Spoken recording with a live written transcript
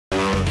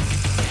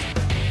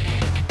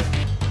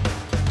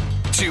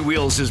Two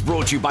Wheels is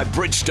brought to you by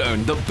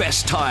Bridgestone, the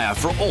best tyre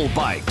for all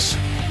bikes.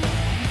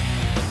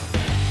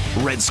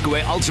 Red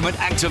Square Ultimate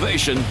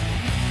Activation.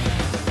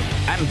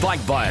 And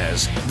Bike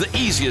Buyers, the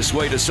easiest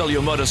way to sell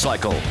your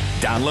motorcycle.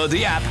 Download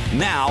the app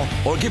now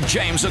or give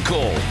James a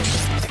call.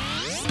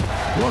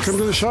 Welcome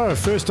to the show.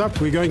 First up,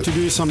 we're going to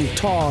do some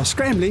tar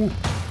scrambling.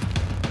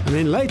 And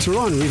then later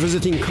on, we're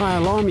visiting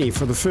Kyalami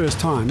for the first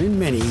time in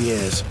many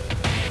years.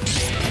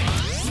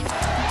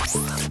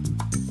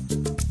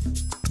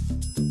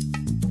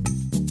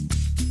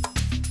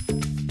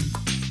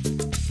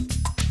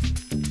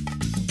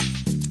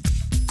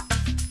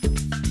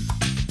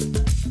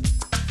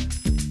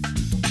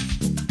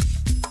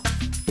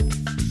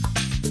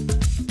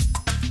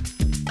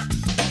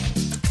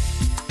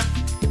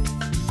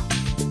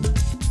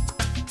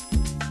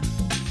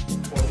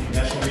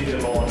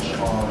 Launch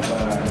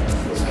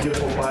of this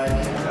beautiful bike,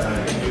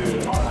 the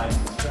new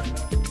R9T.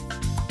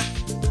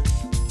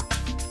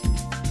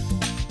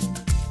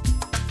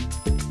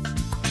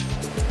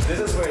 This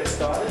is where it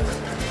started.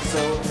 So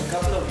a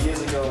couple of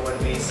years ago when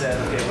we said,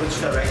 okay, which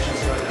direction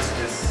should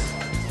this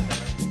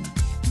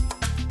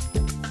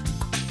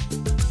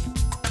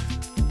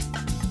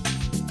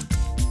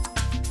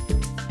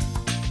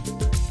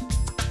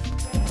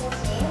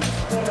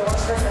We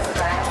launched this as a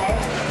brand name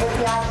with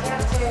the idea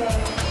of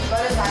turning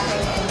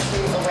motorcycling into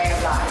a way of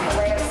life, a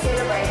way of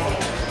celebrating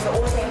the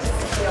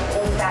authenticity of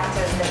all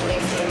factors that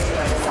link into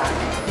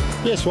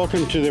motorcycling. Yes,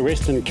 welcome to the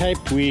Western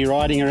Cape. We're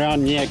riding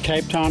around near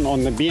Cape Town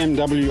on the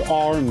BMW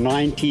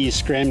R9T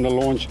Scrambler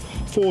launch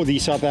for the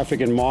South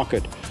African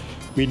market.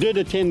 We did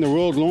attend the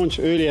world launch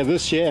earlier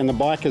this year and the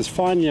bike has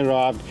finally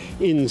arrived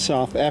in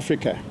South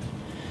Africa.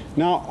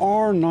 Now,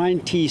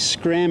 R9T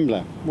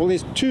Scrambler, well,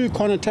 there's two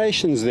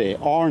connotations there.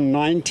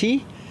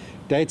 R9T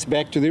dates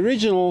back to the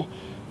original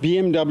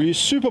BMW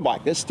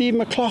superbike that Steve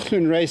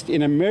McLaughlin raced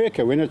in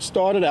America when it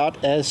started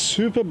out as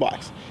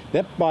superbikes.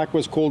 That bike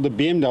was called the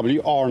BMW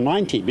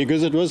R9T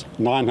because it was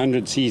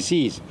 900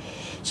 cc's.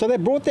 So they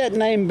brought that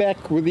name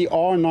back with the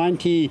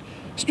R9T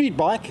street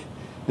bike,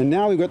 and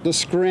now we've got the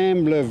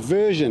Scrambler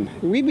version.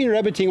 We've been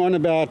rabbiting on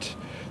about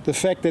the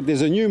fact that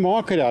there's a new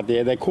market out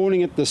there. They're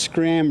calling it the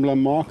Scrambler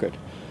market.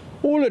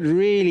 All it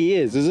really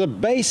is a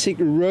basic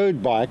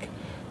road bike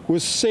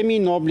with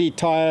semi-knobbly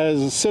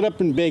tires, sit-up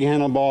and big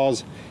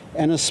handlebars,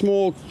 and a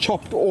small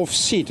chopped off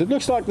seat. It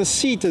looks like the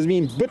seat has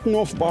been bitten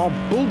off by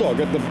a bulldog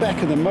at the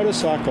back of the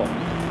motorcycle.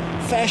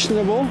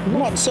 Fashionable,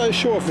 not so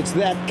sure if it's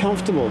that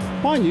comfortable.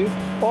 Mind you,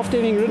 after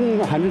having ridden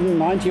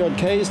 190 odd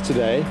Ks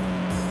today,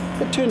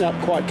 it turned out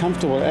quite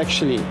comfortable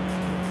actually.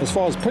 As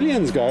far as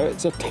pillions go,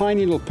 it's a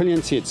tiny little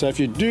pillion seat, so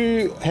if you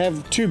do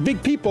have two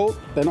big people,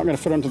 they're not going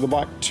to fit onto the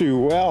bike too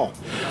well.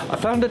 I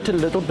found it a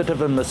little bit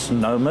of a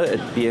misnomer,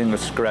 it being a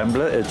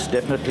scrambler. It's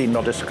definitely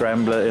not a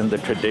scrambler in the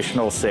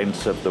traditional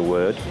sense of the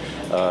word,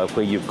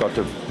 where you've got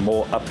a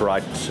more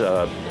upright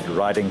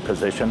riding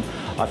position.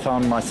 I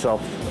found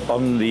myself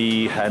on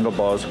the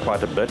handlebars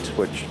quite a bit,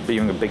 which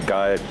being a big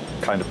guy,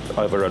 kind of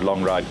over a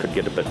long ride could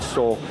get a bit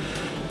sore.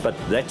 But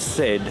that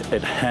said,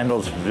 it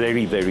handles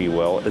very, very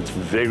well. It's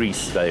very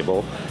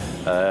stable.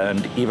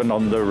 And even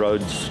on the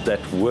roads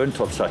that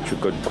weren't of such a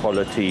good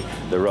quality,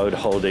 the road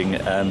holding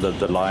and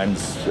the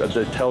lines,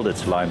 it held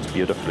its lines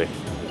beautifully.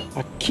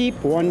 I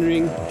keep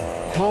wondering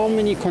how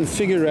many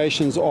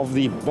configurations of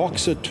the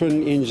Boxer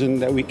twin engine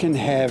that we can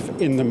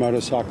have in the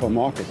motorcycle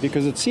market,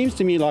 because it seems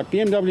to me like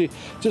BMW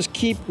just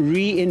keep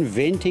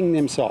reinventing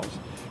themselves.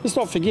 Let's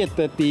not forget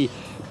that the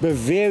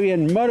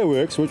Bavarian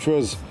Motorworks, which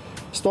was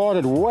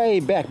started way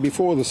back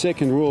before the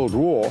Second World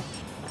War,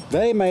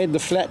 they made the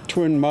flat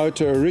twin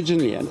motor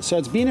originally, and so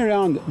it's been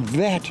around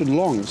that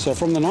long. So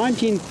from the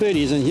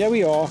 1930s, and here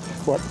we are,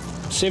 what,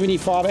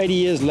 75, 80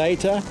 years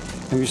later,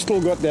 and we've still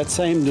got that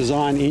same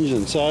design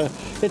engine. So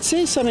it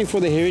says something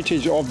for the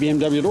heritage of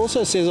BMW. It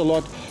also says a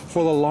lot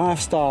for the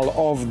lifestyle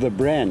of the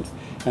brand,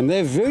 and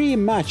they very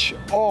much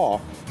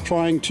are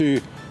trying to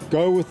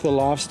go with the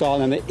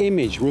lifestyle and the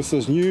image with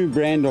this new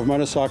brand of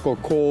motorcycle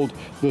called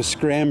the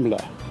Scrambler.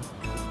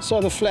 So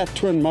the flat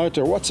twin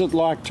motor, what's it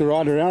like to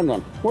ride around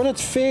on? Well,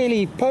 it's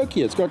fairly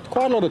pokey. It's got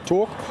quite a lot of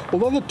torque,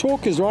 although the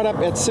torque is right up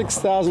at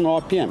 6,000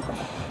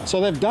 RPM.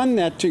 So they've done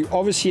that to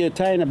obviously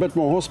attain a bit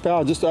more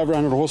horsepower, just over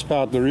 100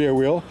 horsepower at the rear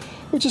wheel,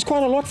 which is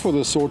quite a lot for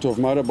this sort of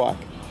motorbike.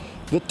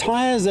 The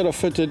tires that are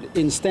fitted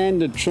in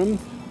standard trim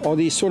are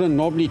these sort of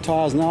knobbly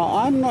tires. Now,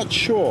 I'm not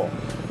sure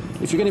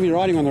if you're going to be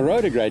riding on the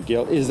road a great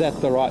deal, is that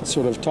the right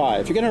sort of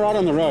tire? If you're going to ride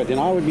on the road, then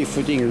I would be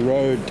fitting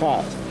road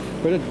tires.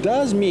 But it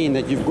does mean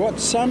that you've got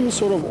some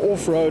sort of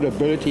off-road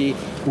ability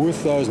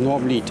with those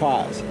knobbly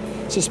tires.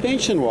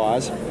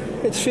 Suspension-wise,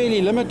 it's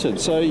fairly limited,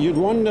 so you'd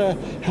wonder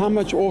how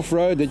much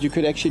off-road that you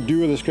could actually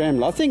do with a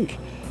Scrambler. I think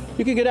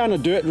you could go down a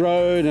dirt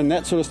road and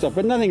that sort of stuff,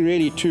 but nothing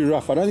really too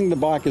rough. I don't think the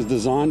bike is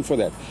designed for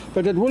that.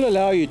 But it will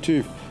allow you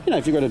to,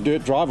 if you've got a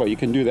dirt driveway, you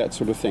can do that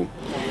sort of thing.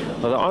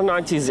 Well, the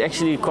R9T is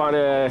actually quite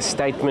a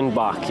statement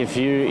bike. If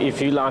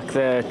you like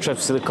the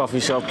trips to the coffee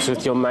shops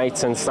with your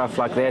mates and stuff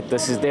like that,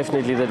 this is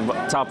definitely the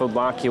type of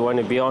bike you want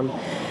to be on.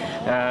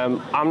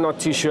 I'm not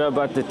too sure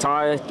about the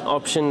tyre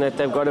option that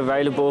they've got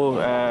available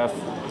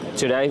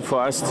today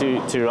for us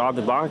to ride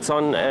the bikes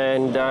on,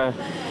 and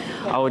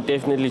I would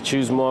definitely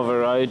choose more of a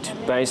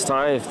road-based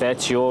tyre if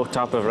that's your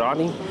type of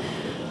riding.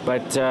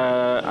 But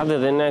other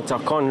than that, I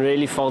can't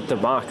really fault the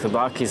bike. The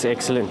bike is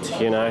excellent,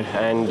 you know,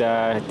 and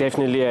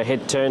definitely a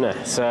head turner.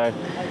 So,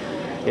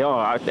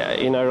 yeah,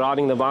 you know,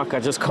 riding the bike, I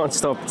just can't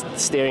stop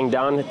staring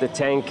down at the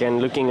tank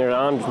and looking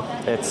around.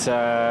 It's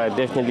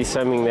definitely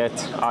something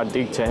that I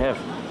dig to have.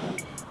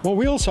 Well,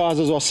 wheel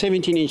sizes are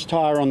 17-inch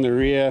tyre on the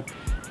rear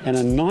and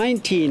a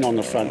 19 on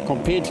the front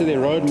compared to their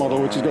road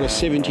model, which has got a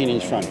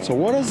 17-inch front. So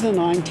what does the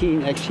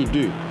 19 actually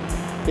do?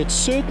 It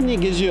certainly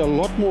gives you a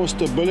lot more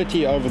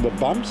stability over the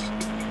bumps.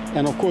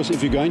 And of course,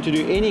 if you're going to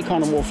do any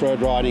kind of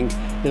off-road riding,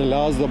 it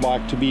allows the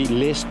bike to be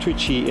less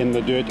twitchy in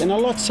the dirt and a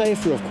lot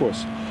safer, of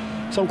course.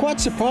 So I'm quite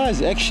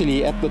surprised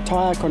actually at the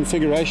tyre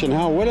configuration,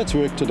 how well it's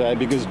worked today,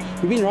 because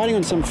we've been riding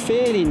on some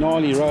fairly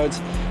gnarly roads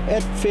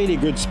at fairly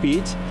good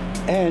speeds,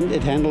 and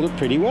it handled it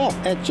pretty well.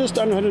 At just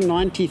under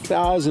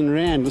 190,000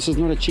 Rand, this is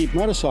not a cheap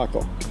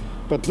motorcycle.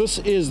 But this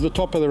is the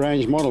top of the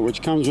range model,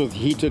 which comes with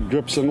heated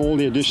grips and all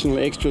the additional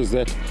extras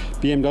that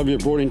BMW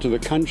brought into the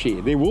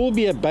country. There will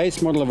be a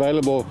base model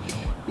available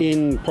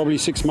in probably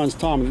 6 months'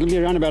 time. It'll be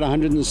around about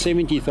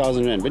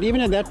 170,000 Rand. But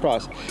even at that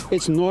price,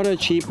 it's not a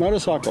cheap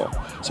motorcycle.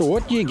 So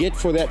what do you get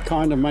for that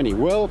kind of money?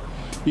 Well,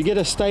 you get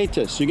a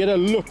status, you get a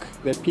look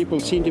that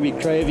people seem to be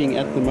craving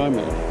at the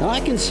moment. And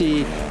I can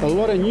see a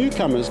lot of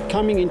newcomers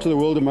coming into the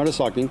world of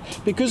motorcycling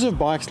because of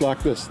bikes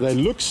like this. They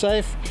look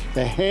safe,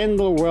 they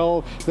handle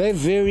well, they're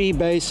very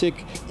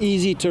basic,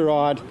 easy to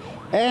ride,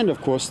 and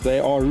of course they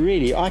are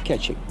really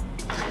eye-catching.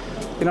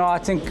 You know, I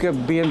think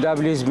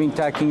BMW has been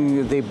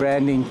taking their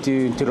branding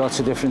to lots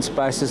of different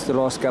spaces the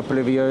last couple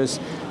of years.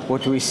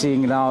 What we're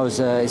seeing now is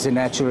a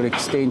natural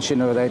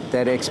extension of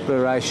that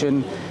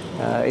exploration.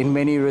 In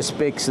many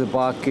respects, the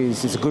bike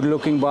is a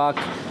good-looking bike,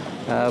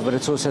 but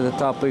it's also the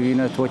type of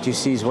unit, what you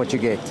see is what you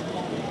get.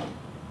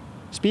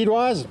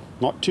 Speed-wise,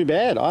 not too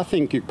bad. I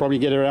think you probably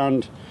get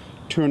around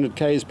 200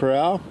 k's per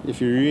hour if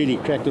you really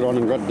cracked it on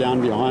and got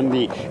down behind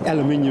the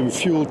aluminium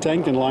fuel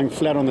tank and lying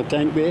flat on the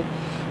tank there.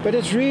 But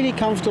it's really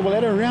comfortable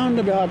at around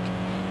about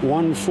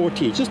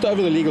 140, just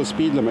over the legal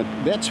speed limit.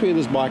 That's where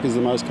this bike is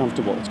the most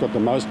comfortable. It's got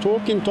the most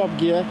torque in top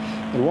gear,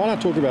 and while I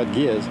talk about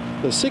gears,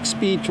 the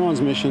 6-speed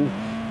transmission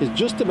is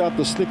just about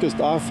the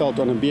slickest I've felt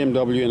on a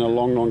BMW in a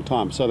long, long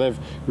time. So they've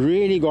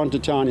really gone to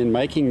town in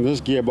making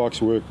this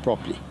gearbox work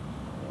properly.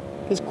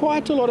 There's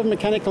quite a lot of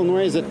mechanical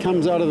noise that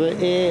comes out of the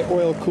air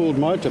oil-cooled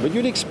motor, but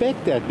you'd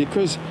expect that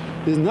because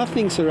there's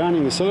nothing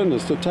surrounding the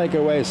cylinders to take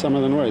away some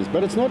of the noise.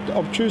 But it's not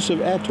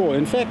obtrusive at all.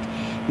 In fact,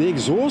 the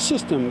exhaust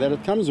system that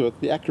it comes with,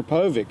 the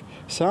Akrapovic,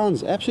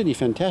 sounds absolutely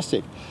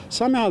fantastic.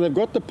 Somehow they've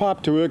got the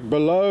pipe to work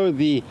below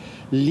the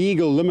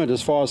legal limit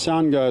as far as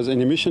sound goes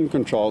and emission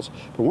controls.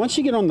 But once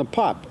you get on the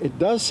pipe, it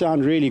does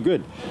sound really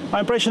good.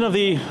 My impression of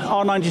the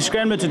R9T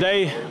Scrambler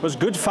today was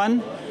good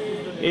fun.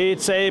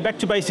 It's a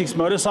back-to-basics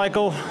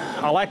motorcycle.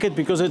 I like it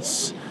because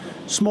it's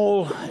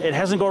small. It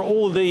hasn't got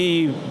all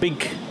the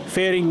big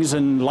fairings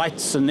and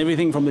lights and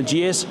everything from the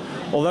GS,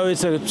 although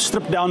it's a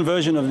stripped-down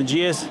version of the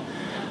GS.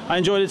 I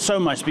enjoyed it so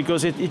much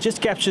because it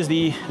just captures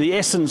the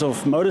essence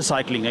of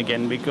motorcycling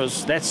again,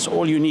 because that's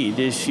all you need.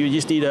 Is you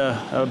just need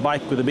a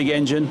bike with a big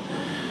engine.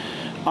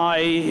 I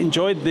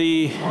enjoyed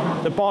the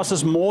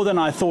passes more than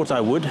I thought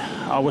I would.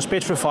 I was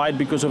petrified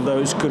because of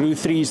those Karoo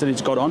 3s that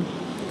it's got on.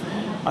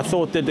 I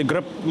thought that the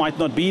grip might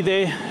not be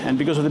there, and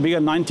because of the bigger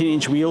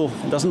 19-inch wheel,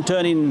 it doesn't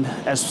turn in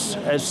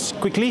as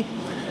quickly.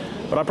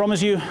 But I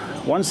promise you,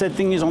 once that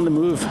thing is on the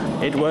move,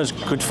 it was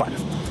good fun.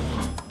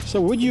 So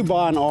would you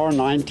buy an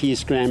R9T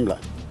Scrambler?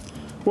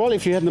 Well,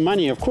 if you had the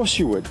money, of course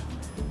you would.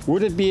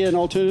 Would it be an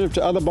alternative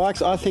to other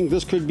bikes? I think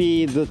this could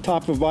be the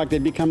type of bike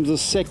that becomes a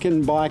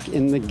second bike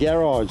in the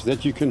garage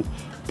that you can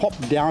pop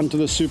down to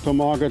the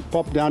supermarket,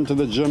 pop down to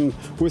the gym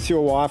with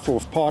your wife or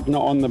partner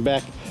on the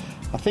back.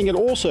 I think it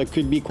also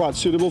could be quite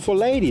suitable for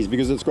ladies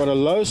because it's got a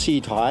low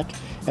seat height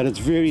and it's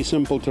very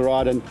simple to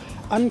ride and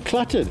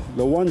uncluttered.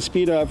 The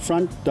one-speeder up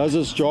front does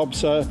its job,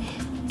 so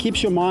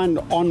keeps your mind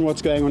on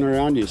what's going on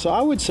around you. So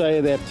I would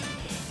say that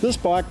this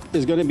bike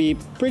is going to be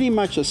pretty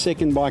much a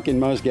second bike in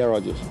most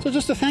garages. So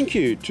just a thank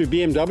you to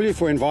BMW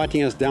for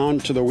inviting us down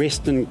to the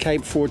Western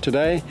Cape for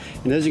today.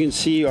 And as you can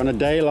see, on a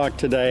day like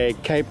today,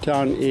 Cape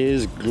Town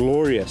is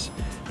glorious.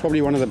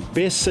 Probably one of the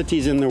best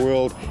cities in the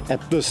world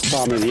at this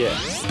time of year.